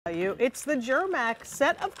It's the Germack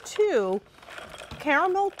set of 2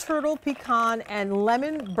 caramel, turtle, pecan, and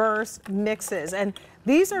lemon burst mixes. And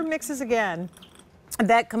these are mixes, again,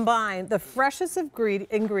 that combine the freshest of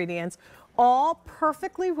ingredients, all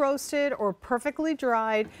perfectly roasted or perfectly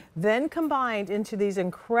dried, then combined into these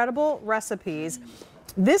incredible recipes.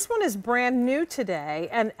 This one is brand new today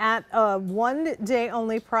and at a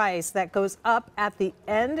one-day-only price that goes up at the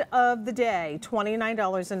end of the day,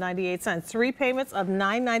 $29.98. 3 payments of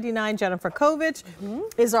 $9.99. Jennifer Kovich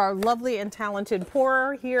is our lovely and talented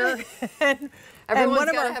pourer here. And one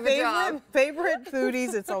of our favorite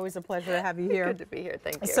foodies. It's always a pleasure to have you here. Good to be here.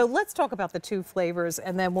 Thank you. So let's talk about the 2 flavors,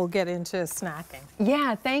 and then we'll get into snacking.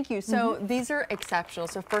 Yeah, thank you. So these are exceptional.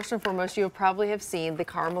 So first and foremost, you'll probably have seen the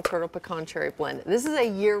caramel turtle pecan cherry blend. This is a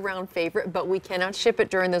year-round favorite, but we cannot ship it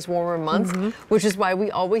during those warmer months, which is why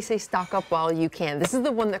we always say stock up while you can. This is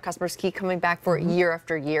the one that customers keep coming back for year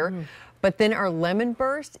after year. But then our lemon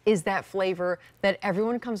burst is that flavor that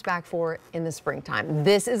everyone comes back for in the springtime.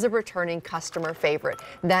 This is a returning customer favorite.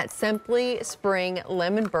 That Simply Spring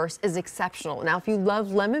Lemon Burst is exceptional. Now, if you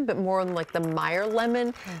love lemon, but more on like the Meyer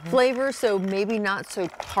lemon flavor, so maybe not so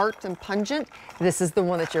tart and pungent, this is the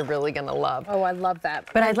one that you're really gonna love. Oh, I love that.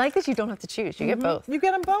 But I like that you don't have to choose. You get both. You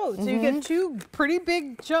get them both. So you get 2 pretty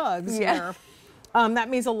big jugs here. That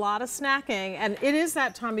means a lot of snacking, and it is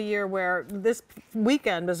that time of year where this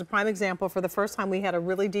weekend was a prime example. For the first time, we had a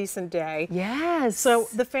really decent day. Yes. So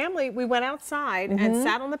the family, we went outside and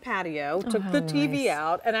sat on the patio, took the TV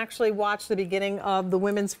out, and actually watched the beginning of the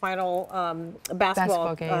women's final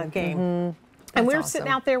basketball game. And we were sitting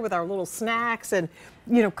out there with our little snacks and,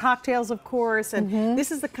 you know, cocktails, of course, and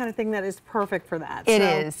this is the kind of thing that is perfect for that. It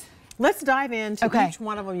is. Let's dive into each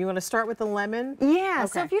one of them. You want to start with the lemon? Yeah,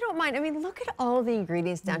 so if you don't mind, I mean, look at all the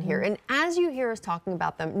ingredients down here. And as you hear us talking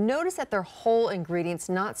about them, notice that they're whole ingredients,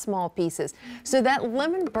 not small pieces. So that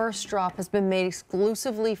lemon burst drop has been made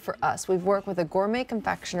exclusively for us. We've worked with a gourmet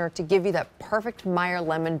confectioner to give you that perfect Meyer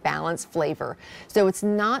lemon balanced flavor. So it's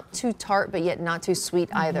not too tart, but yet not too sweet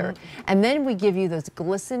either. And then we give you those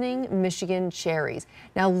glistening Michigan cherries.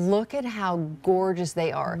 Now look at how gorgeous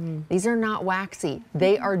they are. These are not waxy.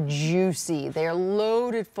 They are juicy. They are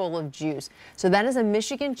loaded full of juice. So that is a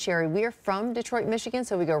Michigan cherry. We are from Detroit, Michigan,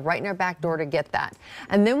 so we go right in our back door to get that.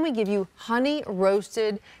 And then we give you honey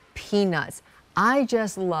roasted peanuts. I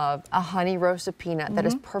just love a honey roasted peanut that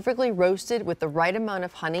is perfectly roasted with the right amount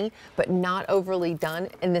of honey, but not overly done,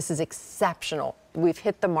 and this is exceptional. We've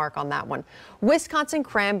hit the mark on that one. Wisconsin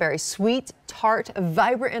cranberries, sweet, tart,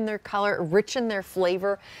 vibrant in their color, rich in their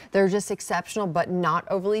flavor. They're just exceptional, but not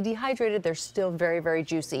overly dehydrated. They're still very, very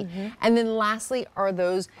juicy. And then lastly are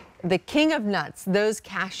those, the king of nuts, those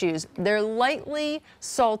cashews. They're lightly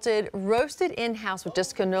salted, roasted in-house with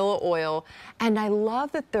just canola oil. And I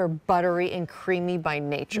love that they're buttery and creamy by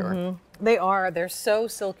nature. They are. They're so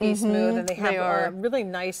silky smooth, and they have a really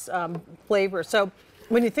nice flavor. So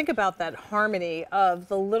when you think about that harmony of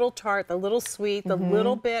the little tart, the little sweet, the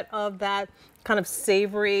little bit of that kind of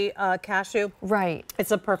savory cashew,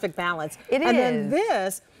 it's a perfect balance. It is. And then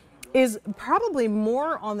this is probably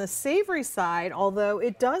more on the savory side, although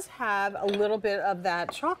it does have a little bit of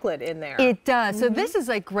that chocolate in there. It does. So this is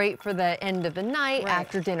like great for the end of the night,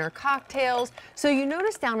 after dinner cocktails. So you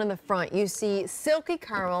notice down in the front, you see silky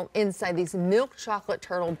caramel inside these milk chocolate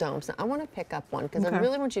turtle domes. Now I want to pick up one because I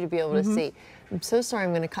really want you to be able to see. I'm so sorry,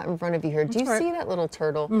 I'm going to cut in front of you here. Do you see that little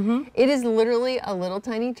turtle? It is literally a little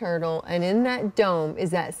tiny turtle, and in that dome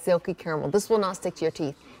is that silky caramel. This will not stick to your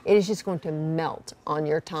teeth. It is just going to melt on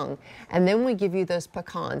your tongue. And then we give you those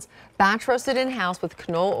pecans, batch roasted in-house with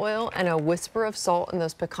canola oil and a whisper of salt in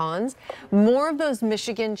those pecans. More of those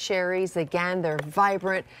Michigan cherries. Again, they're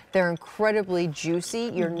vibrant. They're incredibly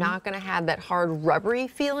juicy. You're not going to have that hard rubbery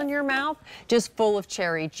feel in your mouth, just full of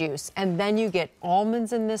cherry juice. And then you get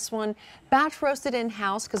almonds in this one, batch roasted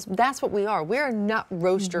in-house, because that's what we are. We're a nut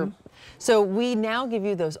roaster. So we now give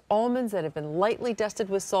you those almonds that have been lightly dusted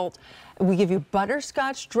with salt. We give you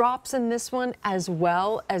butterscotch drops in this one, as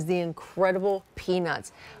well as the incredible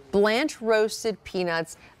peanuts. Blanch roasted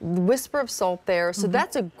peanuts, whisper of salt there. So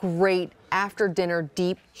that's a great after dinner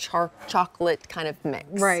deep chocolate kind of mix.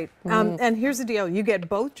 And here's the deal. You get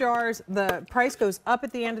both jars. The price goes up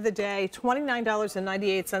at the end of the day,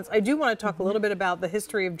 $29.98. I do want to talk a little bit about the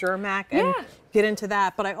history of Germack and get into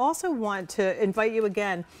that. But I also want to invite you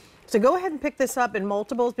again to go ahead and pick this up in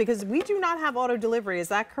multiples, because we do not have auto delivery. Is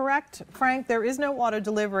that correct, Frank? There is no auto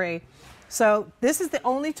delivery. So this is the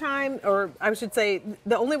only time, or I should say,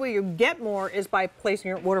 the only way you get more is by placing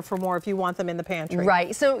your order for more if you want them in the pantry.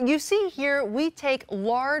 Right. So you see here, we take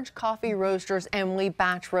large coffee roasters and we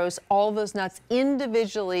batch roast all those nuts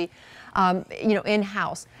individually. you know,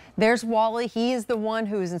 in-house. There's Wally. He is the one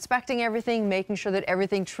who is inspecting everything, making sure that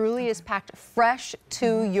everything truly is packed fresh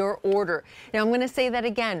to your order. Now, I'm going to say that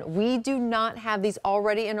again. We do not have these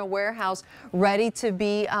already in a warehouse ready to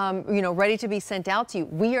be, you know, ready to be sent out to you.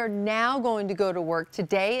 We are now going to go to work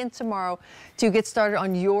today and tomorrow to get started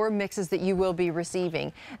on your mixes that you will be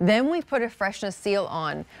receiving. Then we put a freshness seal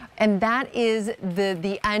on, and that is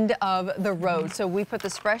the end of the road. So we put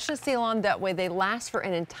this freshness seal on, that way they last for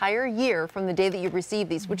an entire year from the day that you receive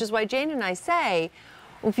these, which is why Jane and I say,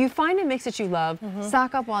 if you find a mix that you love,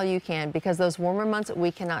 stock up while you can, because those warmer months,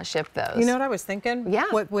 we cannot ship those. You know what I was thinking? Yeah.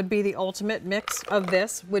 What would be the ultimate mix of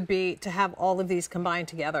this would be to have all of these combined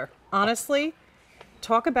together. Honestly,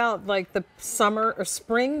 talk about like the summer or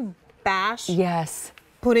spring bash. Yes.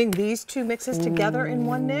 Putting these two mixes together in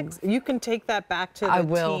one mix. You can take that back to the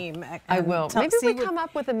team. I will. Maybe we come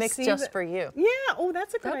up with a mix just for you. Yeah. Oh,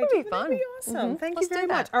 that's a good idea. That would be fun. That'd be awesome. Thank you very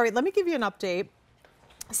much. All right, let me give you an update.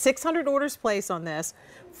 600 orders placed on this.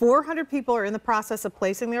 400 people are in the process of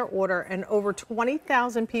placing their order, and over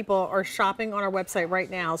 20,000 people are shopping on our website right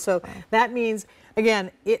now. So that means, again,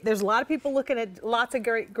 there's a lot of people looking at lots of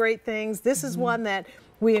great things. This is one that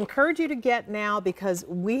we encourage you to get now, because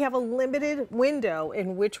we have a limited window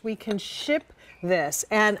in which we can ship this.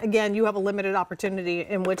 And again, you have a limited opportunity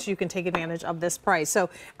in which you can take advantage of this price. So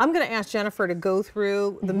I'm going to ask Jennifer to go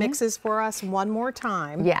through the mixes for us one more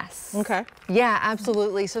time. Yes. Okay. Yeah,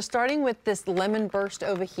 absolutely. So starting with this lemon burst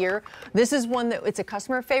over here, this is one that it's a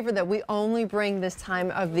customer favorite that we only bring this time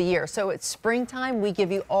of the year. So it's springtime, we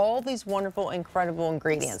give you all these wonderful, incredible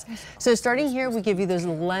ingredients. So starting here, we give you those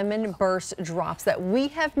lemon burst drops that we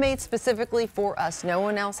have made specifically for us. No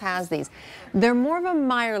one else has these. They're more of a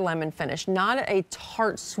Meyer lemon finish, not a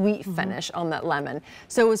tart sweet finish on that lemon.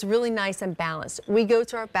 So it's really nice and balanced. We go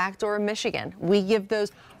to our back door in Michigan. We give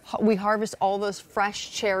those, we harvest all those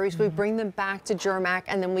fresh cherries. We bring them back to Germack,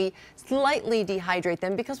 and then we slightly dehydrate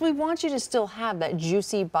them, because we want you to still have that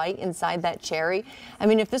juicy bite inside that cherry. I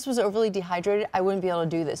mean, if this was overly dehydrated, I wouldn't be able to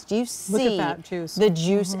do this. Do you see Look at that juice. The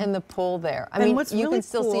juice and the pull there? I mean, you really can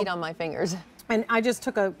still see it on my fingers. And I just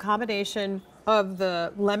took a combination of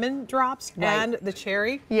the lemon drops and the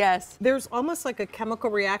cherry. Yes. There's almost like a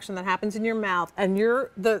chemical reaction that happens in your mouth, and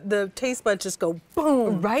the taste buds just go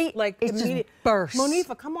boom. Right? Like it just bursts.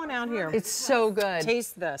 Monifa, come on out here. It's so good.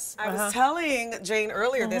 Taste this. I was telling Jane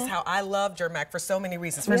earlier this, how I love Germack for so many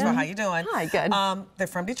reasons. First of all, how you doing? Hi, good. They're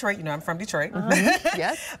from Detroit. You know, I'm from Detroit.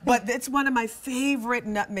 Yes. But it's one of my favorite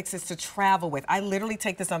nut mixes to travel with. I literally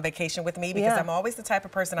take this on vacation with me, because I'm always the type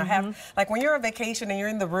of person I have, like when you're on vacation and you're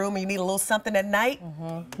in the room and you need a little something at night,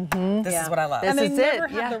 this is what I love. And they is never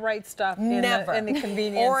it. have the right stuff in the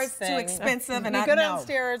convenience or it's thing. too expensive, and you I go know.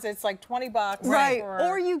 downstairs, it's like 20 bucks. Right.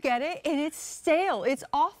 Or you get it and it's stale. It's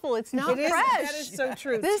awful. It's not fresh. That is so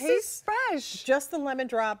true. This Taste is fresh. just the lemon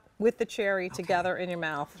drop with the cherry together in your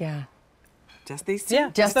mouth. Yeah. Just these two? Yeah,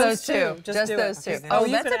 Just those two. Just do those it. two. Okay, Oh,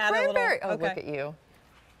 you that's can a add cranberry. little, Oh, look at you.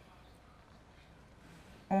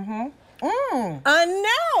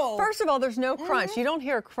 No. First of all, there's no crunch. You don't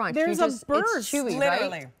hear a crunch. There's you a just, burst. It's chewy, Literally.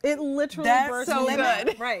 right? It literally That's bursts. so lemon.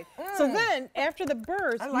 good. Right. So then, after the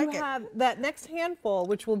burst, like you it. have that next handful,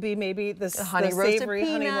 which will be maybe the honey roasted savory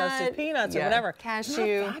honey roasted peanuts or whatever.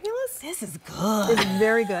 Cashew. Fabulous. This is good. It's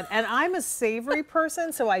very good. And I'm a savory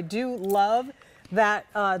person, so I do love that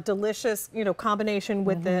delicious, combination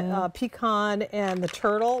with the pecan and the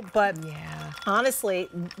turtle. But honestly,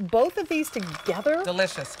 both of these together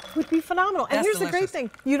Delicious. would be phenomenal. And That's here's the great delicious.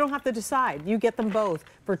 thing. You don't have to decide. You get them both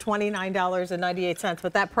for $29.98.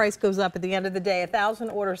 But that price goes up at the end of the day. 1,000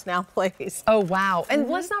 orders now placed. Oh, wow. And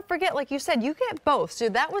let's not forget, like you said, you get both. So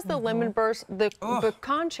that was the lemon burst, the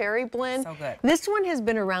pecan cherry blend. So good. This one has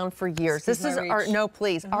been around for years. This is our, no,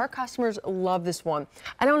 please. Our customers love this one.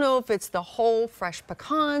 I don't know if it's the whole fresh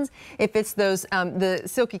pecans, if it's those, the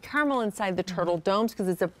silky caramel inside the turtle domes, because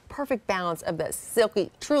it's a perfect balance of that silky,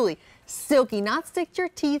 truly silky, not stick to your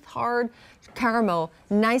teeth, hard caramel,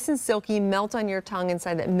 nice and silky, melt on your tongue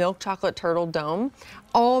inside that milk chocolate turtle dome.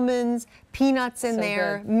 Almonds, peanuts in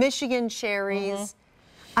there, good. Michigan cherries.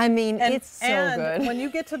 I mean, it's so good. When you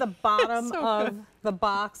get to the bottom of the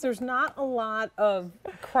box, there's not a lot of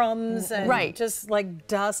crumbs and just like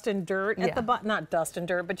dust and dirt at the bottom. Not dust and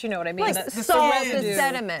dirt, but you know what I mean. Like the salt, the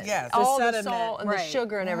sediment, all the sediment, salt and the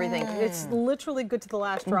sugar and everything. It's literally good to the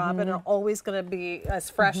last drop, and it's always going to be as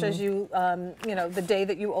fresh as you, the day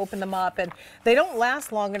that you open them up. And they don't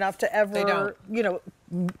last long enough to ever,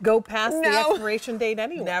 go past the expiration date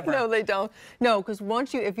anyway. Never. No, they don't. No, because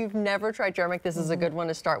if you've never tried Germack, this is a good one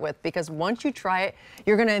to start with, because once you try it,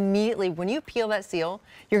 you're going to immediately, when you peel that seal,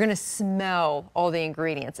 you're going to smell all the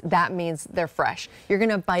ingredients. That means they're fresh. You're going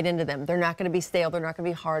to bite into them. They're not going to be stale. They're not going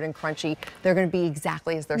to be hard and crunchy. They're going to be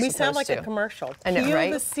exactly as they're supposed to. We sound like a commercial. I know, Peel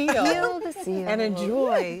right? the seal. Peel the seal. And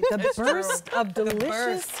enjoy the burst of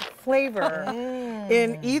delicious flavor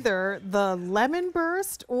in either the lemon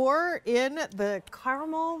burst or in the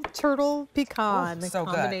caramel turtle pecan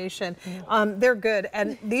combination. They're good,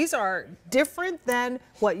 and these are different than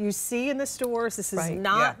what you see in the stores. This is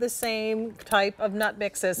not the same type of nut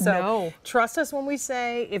mixes. So trust us when we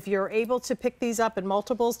say, if you're able to pick these up in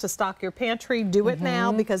multiples to stock your pantry, do it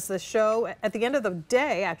now, because the show, at the end of the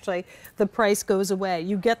day, actually, the price goes away.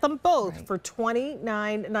 You get them both for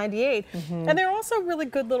 $29.98, and they're also really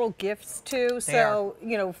good little gifts too. So,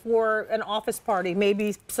 you know, for an office party,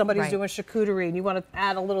 maybe somebody's doing charcuterie and you want to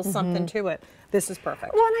add a little something to it. This is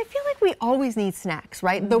perfect. Well, and I feel like we always need snacks,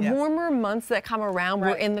 right? The warmer months that come around,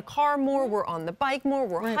 we're in the car more, we're on the bike more,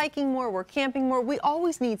 we're hiking more, we're camping more. We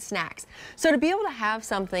always need snacks. So to be able to have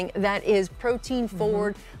something that is protein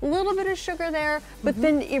forward, a little bit of sugar there, but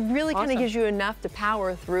then it really kind of gives you enough to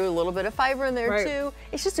power through, a little bit of fiber in there too.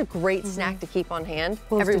 It's just a great snack to keep on hand.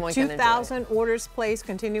 Well, everyone can enjoy. 2,000 orders placed.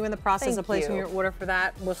 Continue in the process of placing your order for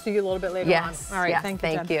that. We'll see you a little bit later on. All right, thank you,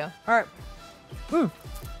 Jen. you. All right.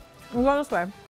 We'll go this way.